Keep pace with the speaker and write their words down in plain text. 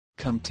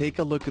Come take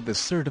a look at this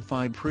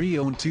certified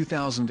pre-owned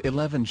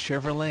 2011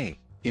 Chevrolet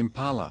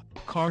Impala.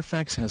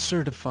 Carfax has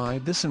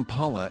certified this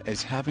Impala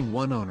as having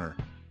one owner.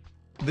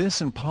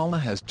 This Impala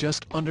has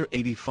just under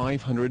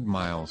 8,500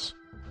 miles.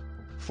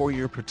 For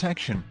your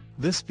protection,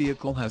 this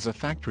vehicle has a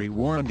factory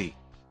warranty.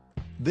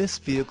 This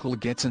vehicle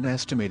gets an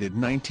estimated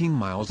 19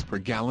 miles per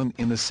gallon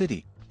in the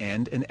city,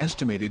 and an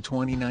estimated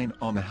 29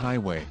 on the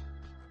highway.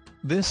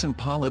 This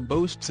Impala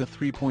boasts a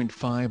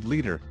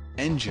 3.5-liter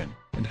engine,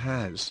 and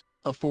has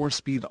a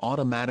 4-speed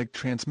automatic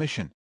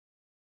transmission.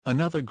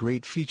 Another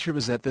great feature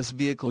is that this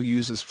vehicle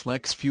uses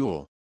flex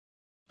fuel.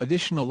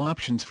 Additional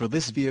options for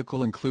this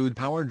vehicle include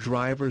power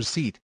driver's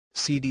seat,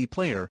 CD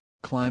player,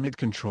 climate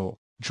control,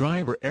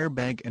 driver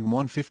airbag and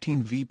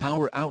 115V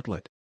power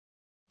outlet.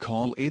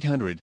 Call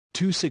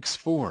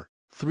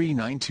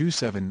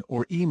 800-264-3927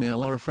 or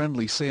email our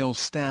friendly sales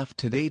staff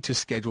today to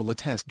schedule a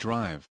test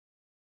drive.